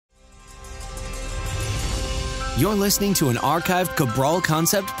You're listening to an archived Cabral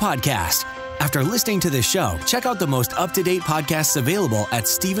Concept podcast. After listening to this show, check out the most up-to-date podcasts available at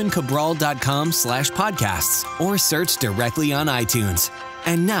stephencabral.com/podcasts or search directly on iTunes.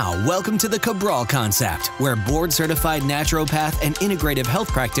 And now, welcome to the Cabral Concept, where board-certified naturopath and integrative health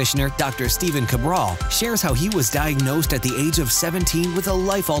practitioner Dr. Stephen Cabral shares how he was diagnosed at the age of 17 with a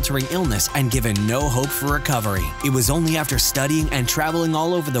life-altering illness and given no hope for recovery. It was only after studying and traveling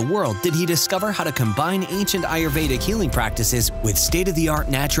all over the world did he discover how to combine ancient Ayurvedic healing practices with state-of-the-art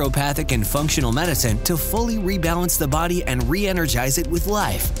naturopathic and functional medicine to fully rebalance the body and re-energize it with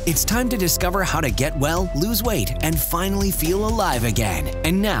life. It's time to discover how to get well, lose weight, and finally feel alive again.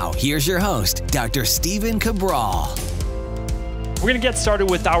 And now, here's your host, Dr. Stephen Cabral. We're going to get started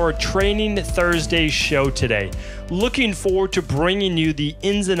with our Training Thursday show today. Looking forward to bringing you the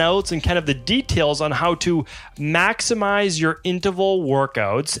ins and outs and kind of the details on how to maximize your interval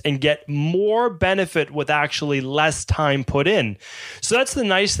workouts and get more benefit with actually less time put in. So that's the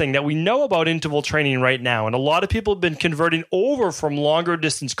nice thing that we know about interval training right now. And a lot of people have been converting over from longer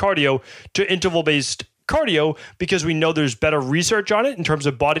distance cardio to interval-based cardio because we know there's better research on it in terms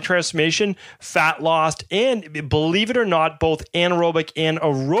of body transformation, fat loss, and believe it or not, both anaerobic and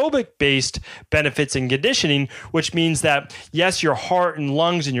aerobic based benefits in conditioning, which means that yes, your heart and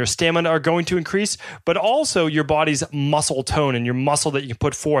lungs and your stamina are going to increase, but also your body's muscle tone and your muscle that you can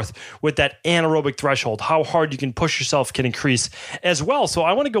put forth with that anaerobic threshold, how hard you can push yourself can increase as well. So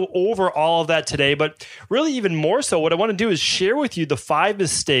I want to go over all of that today, but really even more so, what I want to do is share with you the 5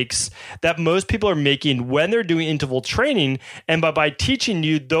 mistakes that most people are making when they're doing interval training. And by teaching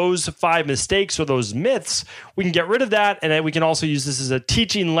you those 5 mistakes or those myths, we can get rid of that. And then we can also use this as a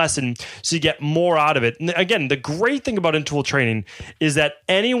teaching lesson so you get more out of it. And again, the great thing about interval training is that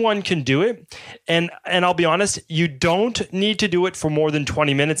anyone can do it. And I'll be honest, you don't need to do it for more than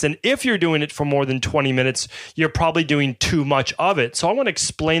 20 minutes. And if you're doing it for more than 20 minutes, you're probably doing too much of it. So I want to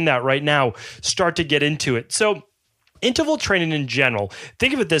explain that right now, start to get into it. So interval training in general,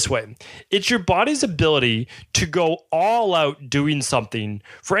 think of it this way. It's your body's ability to go all out doing something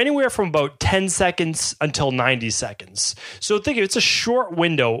for anywhere from about 10 seconds until 90 seconds. So think of it, it's a short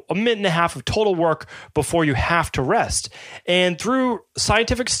window, a minute and a half of total work before you have to rest. And through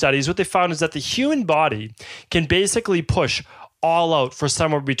scientific studies, what they found is that the human body can basically push all out for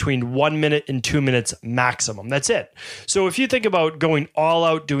somewhere between 1 minute and 2 minutes maximum. That's it. So if you think about going all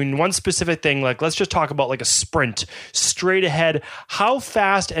out, doing one specific thing, like let's just talk about like a sprint straight ahead, how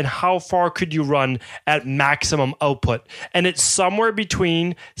fast and how far could you run at maximum output? And it's somewhere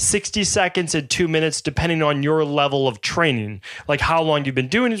between 60 seconds and 2 minutes, depending on your level of training, like how long you've been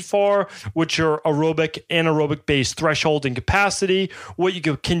doing it for, what's your aerobic, anaerobic based threshold and capacity, what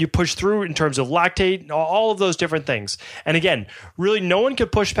can you push through in terms of lactate, all of those different things. And again, really, no one can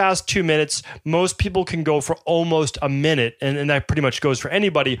push past 2 minutes. Most people can go for almost a minute, and that pretty much goes for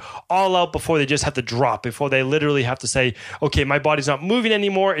anybody, all out before they just have to drop, before they literally have to say, okay, my body's not moving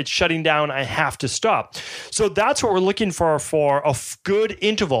anymore, it's shutting down, I have to stop. So that's what we're looking for a good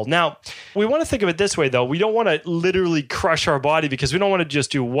interval. Now, we want to think of it this way, though. We don't want to literally crush our body because we don't want to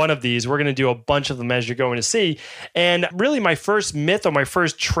just do one of these. We're going to do a bunch of them as you're going to see. And really, my first myth or my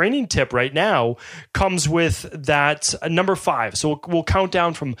first training tip right now comes with that number 5. So we'll count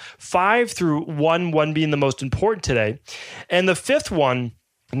down from 5 through 1 being the most important today. And the 5th one,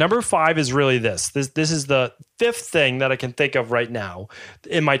 number 5 is really this. This is the 5th thing that I can think of right now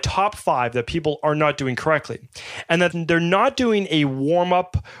in my top 5 that people are not doing correctly. And that they're not doing a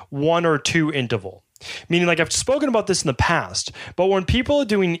warm-up 1 or 2 interval. Meaning, like I've spoken about this in the past, but when people are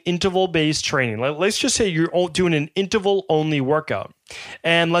doing interval-based training, let's just say you're doing an interval-only workout,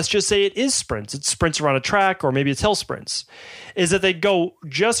 and let's just say it is sprints. It's sprints around a track, or maybe it's hill sprints, is that they go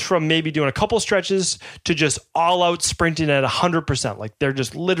just from maybe doing a couple stretches to just all-out sprinting at 100%. Like they're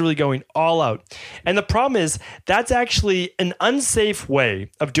just literally going all out. And the problem is that's actually an unsafe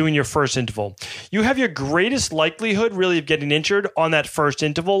way of doing your first interval. You have your greatest likelihood really of getting injured on that first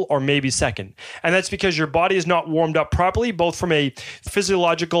interval or maybe second. And that's because your body is not warmed up properly, both from a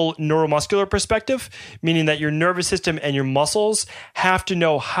physiological neuromuscular perspective, meaning that your nervous system and your muscles have to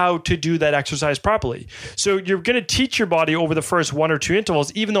know how to do that exercise properly. So you're going to teach your body over the first 1 or 2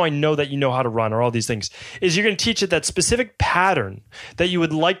 intervals, even though I know that you know how to run or all these things, is you're going to teach it that specific pattern that you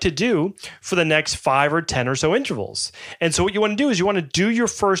would like to do for the next 5 or 10 or so intervals. And so what you want to do is you want to do your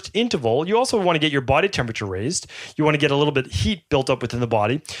first interval. You also want to get your body temperature raised. You want to get a little bit of heat built up within the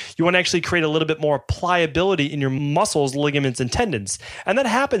body. You want to actually create a little bit more pliability in your muscles, ligaments, and tendons. And that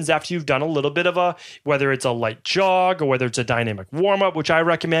happens after you've done a little bit of whether it's a light jog or whether it's a dynamic warm warm-up, which I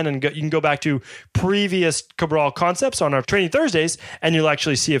recommend, and you can go back to previous Cabral concepts on our Training Thursdays, and you'll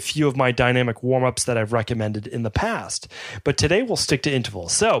actually see a few of my dynamic warm-ups that I've recommended in the past. But today we'll stick to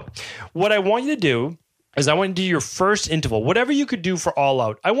intervals. So what I want you to do is I want you to do your first interval, whatever you could do for all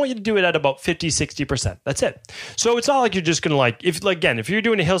out. I want you to do it at about 50, 60%. That's it. So it's not like you're just going to if you're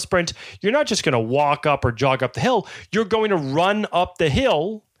doing a hill sprint, you're not just going to walk up or jog up the hill. You're going to run up the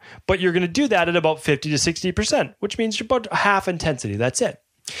hill, but you're going to do that at about 50 to 60%, which means you're about half intensity. That's it.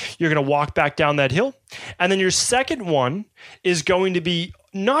 You're going to walk back down that hill. And then your second one is going to be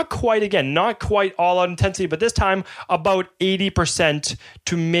not quite all out intensity, but this time about 80%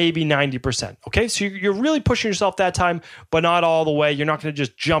 to maybe 90%. Okay, so you're really pushing yourself that time, but not all the way. You're not going to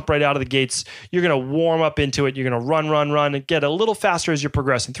just jump right out of the gates. You're going to warm up into it. You're going to run, and get a little faster as you're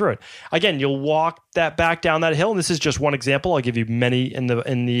progressing through it. Again, you'll walk that back down that hill, and this is just one example. I'll give you many in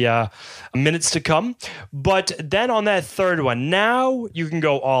the minutes to come. But then on that third one, now you can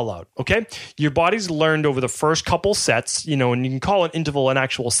go all out. Okay, your body's learned over the first couple sets, and you can call an interval an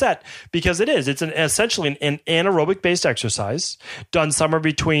actual set because it's essentially an anaerobic based exercise done somewhere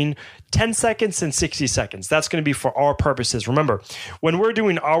between 10 seconds and 60 seconds. That's going to be for our purposes. Remember, when we're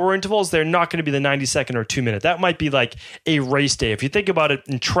doing our intervals, they're not going to be the 90 second or 2 minute. That might be like a race day. If you think about it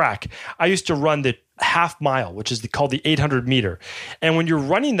in track, I used to run the half mile, which is called the 800 meter. And when you're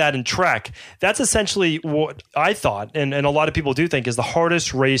running that in track, that's essentially what I thought, and a lot of people do think, is the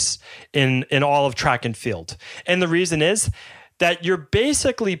hardest race in all of track and field. And the reason is that you're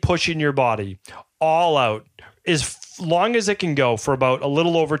basically pushing your body all out as long as it can go for about a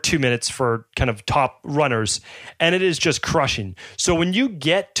little over 2 minutes for kind of top runners, and it is just crushing. So when you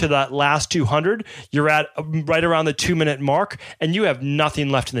get to that last 200, you're at right around the 2 minute mark, and you have nothing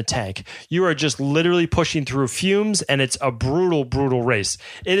left in the tank. You are just literally pushing through fumes, and it's a brutal, brutal race.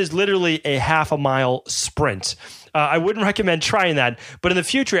 It is literally a half a mile sprint. I wouldn't recommend trying that, but in the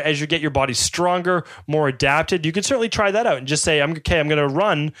future, as you get your body stronger, more adapted, you can certainly try that out and just say, I'm going to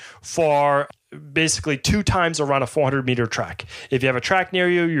run for basically 2 times around a 400 meter track. If you have a track near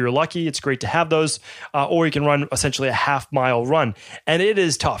you, you're lucky. It's great to have those. Or you can run essentially a half mile run. And it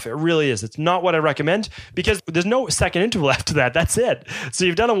is tough. It really is. It's not what I recommend because there's no second interval after that. That's it. So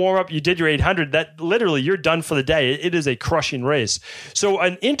you've done a warm up, you did your 800, that literally you're done for the day. It is a crushing race. So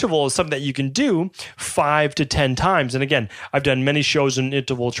an interval is something that you can do 5 to 10 times. And again, I've done many shows in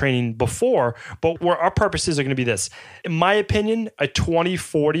interval training before, but where our purposes are going to be this. In my opinion, a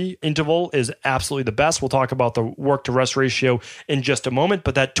 20-40 interval is absolutely the best. We'll talk about the work to rest ratio in just a moment,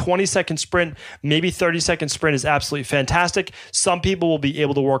 but that 20-second sprint, maybe 30-second sprint is absolutely fantastic. Some people will be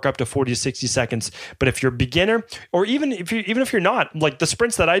able to work up to 40 to 60 seconds, but if you're a beginner, or even if you're not, like the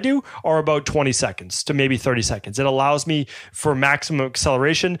sprints that I do are about 20 seconds to maybe 30 seconds. It allows me for maximum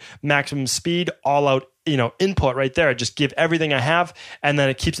acceleration, maximum speed, all out input right there. I just give everything I have, and then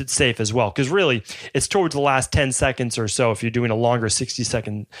it keeps it safe as well. Because really, it's towards the last 10 seconds or so, if you're doing a longer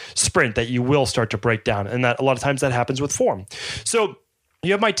 60-second sprint, that you will start to break down. And that a lot of times that happens with form. So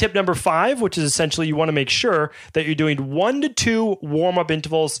you have my tip number 5, which is essentially you want to make sure that you're doing 1 to 2 warm-up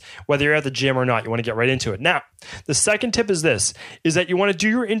intervals, whether you're at the gym or not. You want to get right into it. Now, the second tip is this, is that you want to do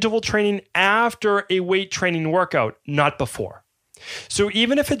your interval training after a weight training workout, not before. So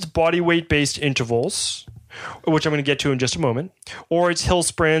even if it's body weight based intervals, which I'm going to get to in just a moment, or it's hill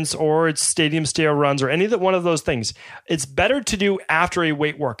sprints, or it's stadium stair runs, or any one of those things, it's better to do after a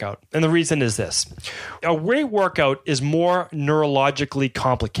weight workout. And the reason is this. A weight workout is more neurologically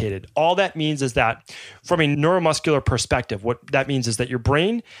complicated. All that means is that from a neuromuscular perspective, what that means is that your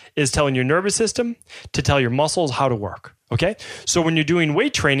brain is telling your nervous system to tell your muscles how to work. Okay. So when you're doing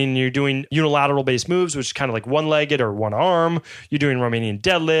weight training and you're doing unilateral based moves, which is kind of like one-legged or one arm, you're doing Romanian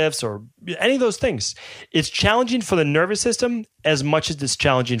deadlifts or any of those things, it's challenging for the nervous system as much as it's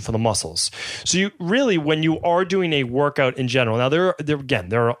challenging for the muscles. So you really, when you are doing a workout in general, now there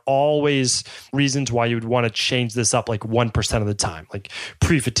are always reasons why you would want to change this up like 1% of the time, like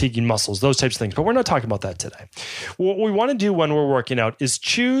pre-fatiguing muscles, those types of things. But we're not talking about that today. What we want to do when we're working out is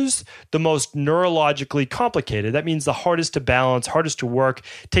choose the most neurologically complicated. That means the hardest to balance, hardest to work,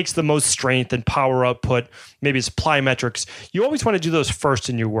 takes the most strength and power output. Maybe it's plyometrics. You always want to do those first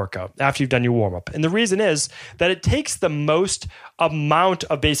in your workout after you've done your warm-up. And the reason is that it takes the most amount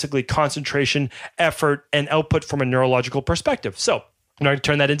of basically concentration, effort, and output from a neurological perspective. So I'm not going to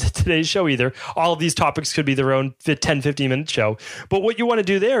turn that into today's show either. All of these topics could be their own 10, 15-minute show. But what you want to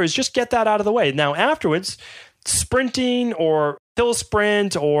do there is just get that out of the way. Now, afterwards, sprinting or hill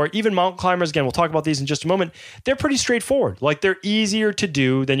sprint or even mountain climbers, again, we'll talk about these in just a moment, they're pretty straightforward. Like they're easier to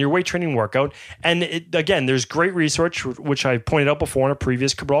do than your weight training workout. And again, there's great research, which I pointed out before in a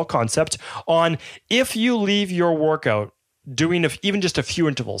previous Cabral concept, on if you leave your workout doing even just a few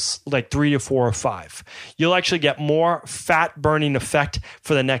intervals, like 3 to 4 or 5, you'll actually get more fat burning effect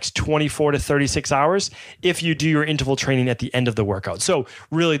for the next 24 to 36 hours if you do your interval training at the end of the workout. So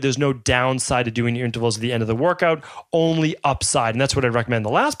really, there's no downside to doing your intervals at the end of the workout, only upside. And that's what I'd recommend. The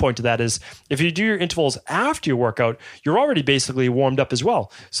last point to that is if you do your intervals after your workout, you're already basically warmed up as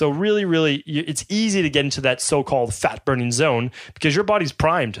well. So really, it's easy to get into that so-called fat burning zone because your body's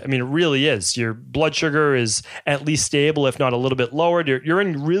primed. I mean, it really is. Your blood sugar is at least stable, if not a little bit lowered. You're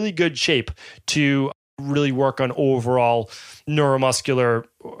in really good shape to really work on overall neuromuscular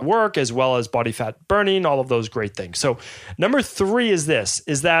work as well as body fat burning, all of those great things. So number 3 is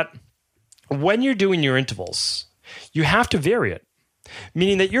that when you're doing your intervals, you have to vary it,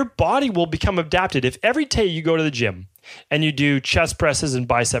 meaning that your body will become adapted. If every day you go to the gym and you do chest presses and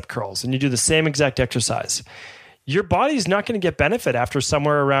bicep curls and you do the same exact exercise, your body's not going to get benefit after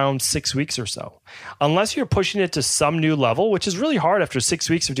somewhere around 6 weeks or so. Unless you're pushing it to some new level, which is really hard after 6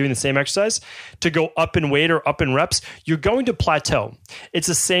 weeks of doing the same exercise, to go up in weight or up in reps, you're going to plateau. It's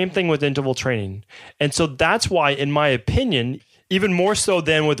the same thing with interval training. And so that's why, in my opinion, even more so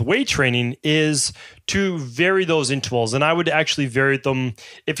than with weight training, is to vary those intervals. And I would actually vary them.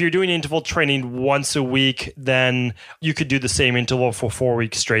 If you're doing interval training once a week, then you could do the same interval for 4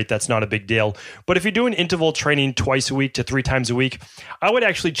 weeks straight. That's not a big deal. But if you're doing interval training twice a week to 3 times a week, I would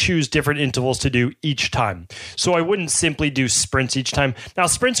actually choose different intervals to do each time. So I wouldn't simply do sprints each time. Now,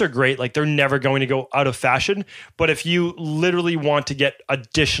 sprints are great. Like, they're never going to go out of fashion. But if you literally want to get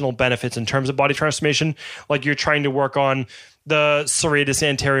additional benefits in terms of body transformation, like you're trying to work on the serratus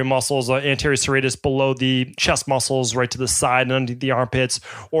anterior muscles, anterior serratus below the chest muscles, right to the side and under the armpits,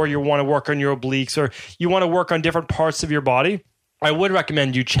 or you want to work on your obliques, or you want to work on different parts of your body, I would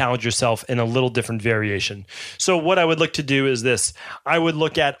recommend you challenge yourself in a little different variation. So what I would look to do is this. I would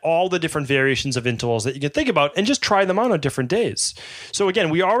look at all the different variations of intervals that you can think about and just try them on different days. So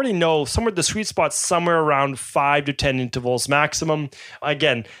again, we already know somewhere the sweet spot's somewhere around 5 to 10 intervals maximum.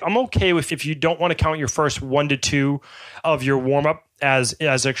 Again, I'm okay with if you don't want to count your first 1 to 2 of your warm-up as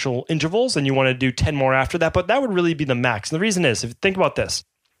actual intervals and you want to do 10 more after that, but that would really be the max. And the reason is, if you think about this,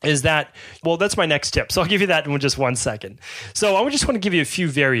 is that, well, that's my next tip. So I'll give you that in just 1 second. So I just want to give you a few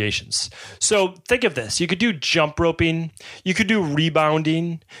variations. So think of this. You could do jump roping. You could do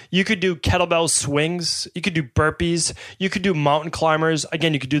rebounding. You could do kettlebell swings. You could do burpees. You could do mountain climbers.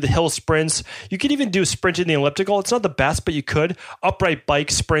 Again, you could do the hill sprints. You could even do sprinting the elliptical. It's not the best, but you could. Upright bike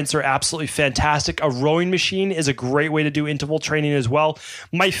sprints are absolutely fantastic. A rowing machine is a great way to do interval training as well.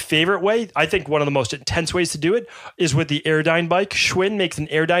 My favorite way, I think one of the most intense ways to do it, is with the Airdyne bike. Schwinn makes an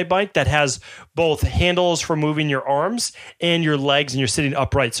Airdyne bike that has both handles for moving your arms and your legs, and you're sitting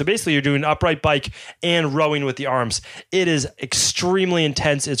upright. So basically, you're doing an upright bike and rowing with the arms. It is extremely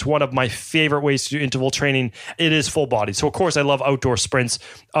intense. It's one of my favorite ways to do interval training. It is full body. So of course, I love outdoor sprints,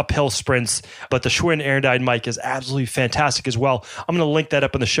 uphill sprints, but the Schwinn Airdyne bike is absolutely fantastic as well. I'm going to link that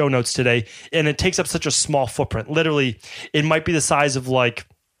up in the show notes today. And it takes up such a small footprint. Literally, it might be the size of like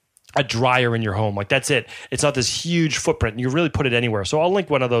a dryer in your home. Like, that's it. It's not this huge footprint. You really put it anywhere. So I'll link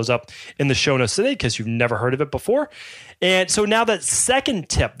one of those up in the show notes today because you've never heard of it before. And so now that second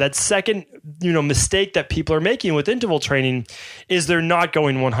tip, that second, mistake that people are making with interval training is they're not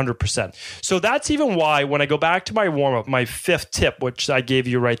going 100%. So that's even why when I go back to my warm-up, my 5th tip, which I gave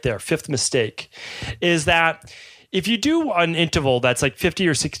you right there, 5th mistake, is that if you do an interval that's like 50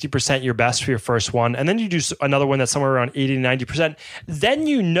 or 60% your best for your first one, and then you do another one that's somewhere around 80 to 90%, then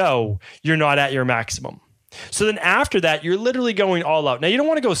you're not at your maximum. So then after that, you're literally going all out. Now, you don't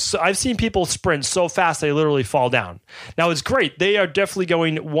want to go, I've seen people sprint so fast they literally fall down. Now, it's great. They are definitely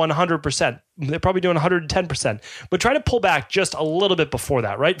going 100%. They're probably doing 110%, but try to pull back just a little bit before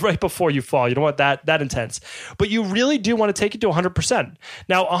that, right? Right before you fall. You don't want that intense, but you really do want to take it to 100%.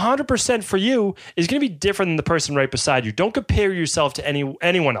 Now, 100% for you is going to be different than the person right beside you. Don't compare yourself to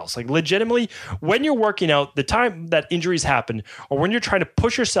anyone else. Like, legitimately, when you're working out, the time that injuries happen, or when you're trying to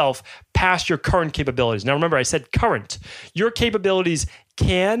push yourself past your current capabilities. Now, remember, I said current. Your capabilities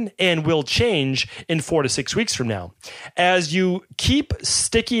can and will change in 4 to 6 weeks from now. As you keep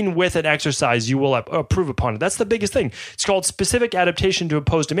sticking with an exercise, you will improve upon it. That's the biggest thing. It's called specific adaptation to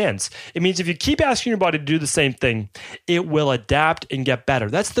imposed demands. It means if you keep asking your body to do the same thing, it will adapt and get better.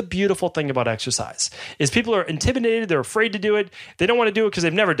 That's the beautiful thing about exercise, is people are intimidated, they're afraid to do it, they don't want to do it because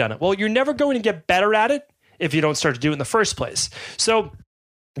they've never done it. Well, you're never going to get better at it if you don't start to do it in the first place. So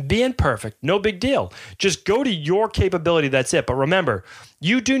being perfect, no big deal. Just go to your capability. That's it. But remember,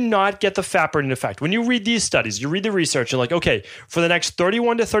 You do not get the fat burning effect. When you read these studies, you read the research, you're like, okay, for the next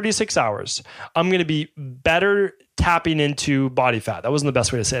 31 to 36 hours, I'm going to be better tapping into body fat. That wasn't the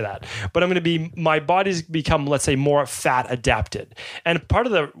best way to say that. But my body's become, let's say, more fat adapted. And part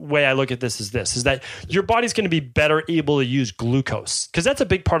of the way I look at this is that your body's going to be better able to use glucose. Because that's a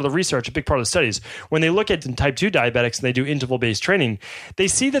big part of the research, a big part of the studies. When they look at type 2 diabetics and they do interval-based training, they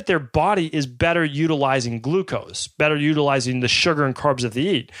see that their body is better utilizing glucose, better utilizing the sugar and carbs that they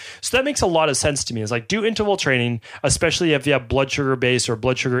eat. So that makes a lot of sense to me. It's like, do interval training, especially if you have blood sugar base or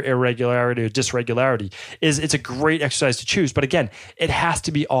blood sugar irregularity or dysregularity, it's a great exercise to choose. But again, it has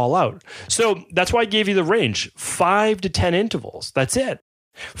to be all out. So that's why I gave you the range, 5 to 10 intervals. That's it.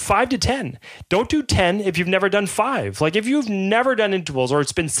 5 to 10. Don't do 10 if you've never done 5. Like if you've never done intervals or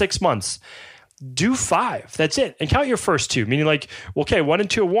it's been 6 months, do 5. That's it. And count your first 2, meaning like, okay, 1 and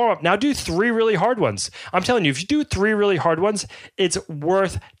 2 a warm up. Now do 3 really hard ones. I'm telling you, if you do 3 really hard ones, it's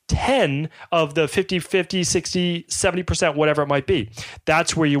worth 10 of the 50, 50, 60, 70%, whatever it might be.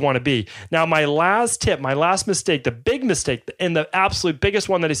 That's where you want to be. Now, my last tip, my last mistake, the big mistake, and the absolute biggest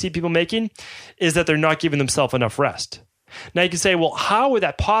one that I see people making is that they're not giving themselves enough rest. Now you can say, well, how would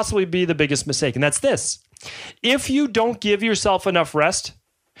that possibly be the biggest mistake? And that's this. If you don't give yourself enough rest,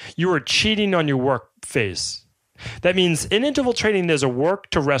 you are cheating on your work phase. That means in interval training, there's a work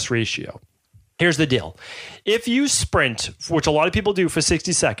to rest ratio. Here's the deal. If you sprint, which a lot of people do for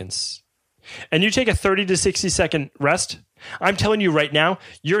 60 seconds, and you take a 30 to 60 second rest, I'm telling you right now,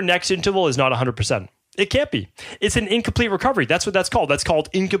 your next interval is not 100%. It can't be. It's an incomplete recovery. That's what that's called. That's called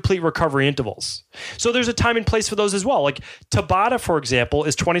incomplete recovery intervals. So there's a time and place for those as well. Like Tabata, for example,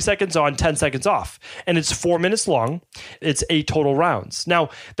 is 20 seconds on, 10 seconds off. And it's 4 minutes long. It's 8 total rounds. Now,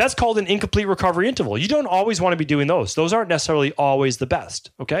 that's called an incomplete recovery interval. You don't always want to be doing those. Those aren't necessarily always the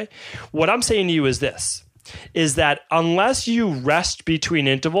best, okay? What I'm saying to you is this, is that unless you rest between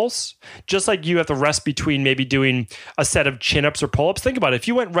intervals, just like you have to rest between maybe doing a set of chin-ups or pull-ups, think about it. If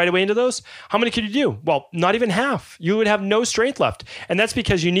you went right away into those, how many could you do? Well, not even half. You would have no strength left. And that's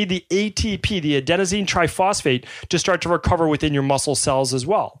because you need the ATP, the adenosine triphosphate, to start to recover within your muscle cells as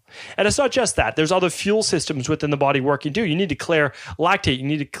well. And it's not just that. There's other fuel systems within the body working too. You need to clear lactate. You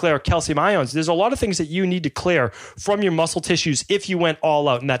need to clear calcium ions. There's a lot of things that you need to clear from your muscle tissues if you went all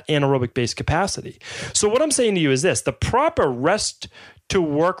out in that anaerobic-based capacity. So what I'm saying to you is this, the proper rest to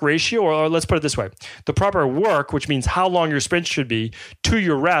work ratio, or let's put it this way, the proper work, which means how long your sprint should be, to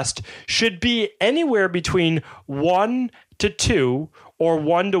your rest should be anywhere between 1 to 2 or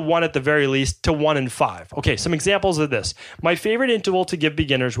 1 to 1 at the very least to 1 and 5. Okay, some examples of this. My favorite interval to give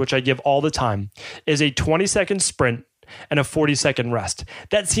beginners, which I give all the time, is a 20-second sprint and a 40-second rest.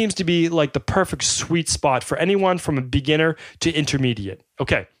 That seems to be like the perfect sweet spot for anyone from a beginner to intermediate.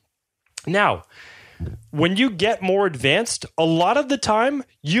 Okay, now, when you get more advanced, a lot of the time,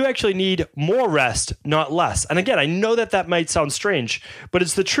 you actually need more rest, not less. And again, I know that might sound strange, but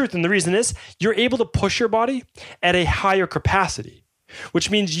it's the truth. And the reason is you're able to push your body at a higher capacity,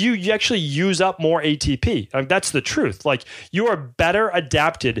 which means you actually use up more ATP. That's the truth. Like you are better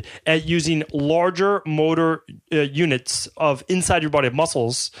adapted at using larger motor units of inside your body of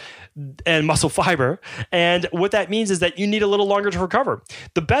muscles and muscle fiber. And what that means is that you need a little longer to recover.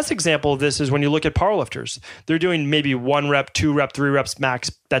 The best example of this is when you look at powerlifters. They're doing maybe 1 rep, 2 rep, 3 reps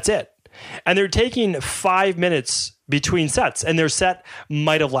max. That's it. And they're taking 5 minutes between sets, and their set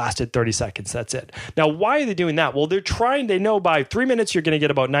might have lasted 30 seconds. That's it. Now, why are they doing that? Well, they know by 3 minutes, you're going to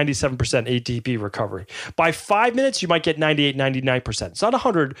get about 97% ATP recovery. By 5 minutes, you might get 98, 99%. It's not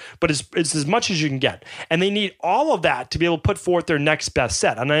 100, but it's as much as you can get. And they need all of that to be able to put forth their next best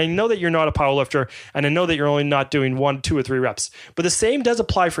set. And I know that you're not a powerlifter, and I know that you're only not doing 1, 2, or 3 reps, but the same does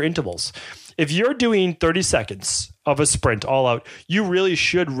apply for intervals. If you're doing 30 seconds of a sprint all out, you really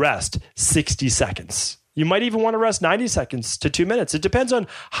should rest 60 seconds. You might even want to rest 90 seconds to 2 minutes. It depends on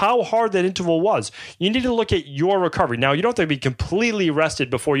how hard that interval was. You need to look at your recovery. Now, you don't have to be completely rested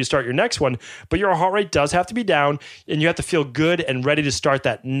before you start your next one, but your heart rate does have to be down, and you have to feel good and ready to start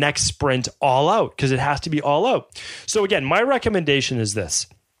that next sprint all out, because it has to be all out. So again, my recommendation is this.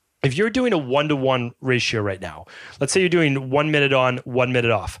 If you're doing a 1-to-1 ratio right now, let's say you're doing 1 minute on, 1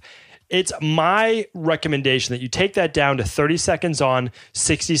 minute off, it's my recommendation that you take that down to 30 seconds on,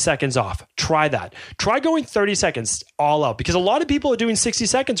 60 seconds off. Try that. Try going 30 seconds all out, because a lot of people are doing 60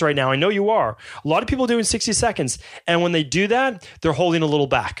 seconds right now. I know you are. A lot of people are doing 60 seconds. And when they do that, they're holding a little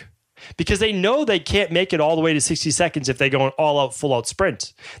back, because they know they can't make it all the way to 60 seconds if they go an all-out, full-out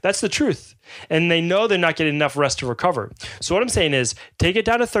sprint. That's the truth. And they know they're not getting enough rest to recover. So what I'm saying is take it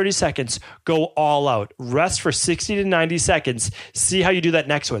down to 30 seconds, go all out, rest for 60 to 90 seconds, see how you do that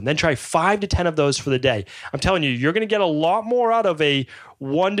next one. Then try 5 to 10 of those for the day. I'm telling you, you're going to get a lot more out of a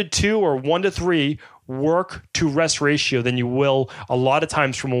 1 to 2 or 1 to 3 work to rest ratio than you will a lot of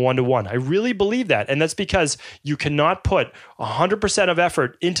times from a 1 to 1. I really believe that. And that's because you cannot put 100% of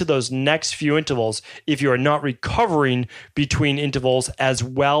effort into those next few intervals if you are not recovering between intervals as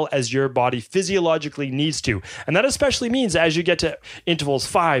well as your body physiologically needs to. And that especially means as you get to intervals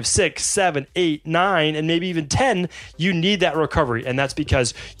 5, 6, 7, 8, 9, and maybe even 10, you need that recovery. And that's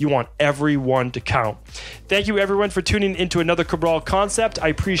because you want every one to count. Thank you everyone for tuning into another Cabral Concept. I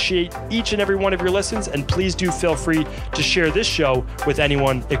appreciate each and every one of your listens, and please do feel free to share this show with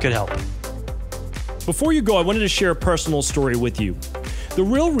anyone it could help. Before you go, I wanted to share a personal story with you. The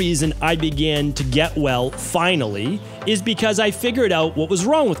real reason I began to get well finally is because I figured out what was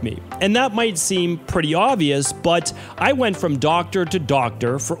wrong with me. And that might seem pretty obvious, but I went from doctor to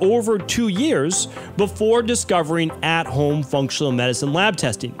doctor for over 2 years before discovering at-home functional medicine lab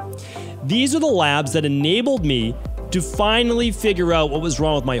testing. These are the labs that enabled me to finally figure out what was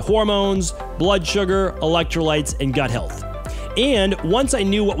wrong with my hormones, blood sugar, electrolytes, and gut health. And once I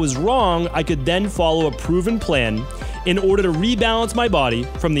knew what was wrong, I could then follow a proven plan in order to rebalance my body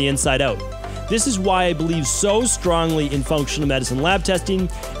from the inside out. This is why I believe so strongly in functional medicine lab testing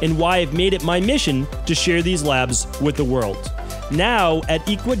and why I've made it my mission to share these labs with the world. Now at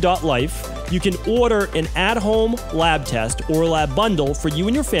equa.life, you can order an at-home lab test or lab bundle for you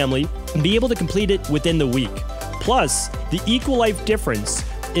and your family and be able to complete it within the week. Plus, the EquaLife difference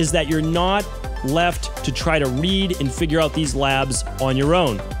is that you're not left to try to read and figure out these labs on your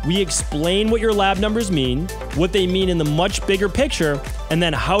own. We explain what your lab numbers mean, what they mean in the much bigger picture, and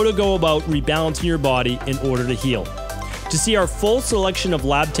then how to go about rebalancing your body in order to heal. To see our full selection of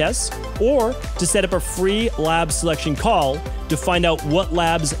lab tests or to set up a free lab selection call to find out what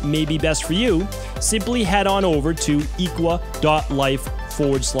labs may be best for you, simply head on over to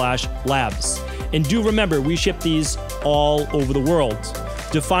equa.life/labs. And do remember, we ship these all over the world.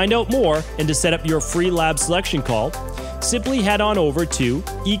 To find out more and to set up your free lab selection call, simply head on over to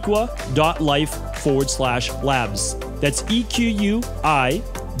equa.life/labs. That's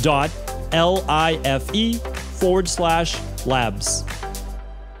EQUI.LIFE/labs.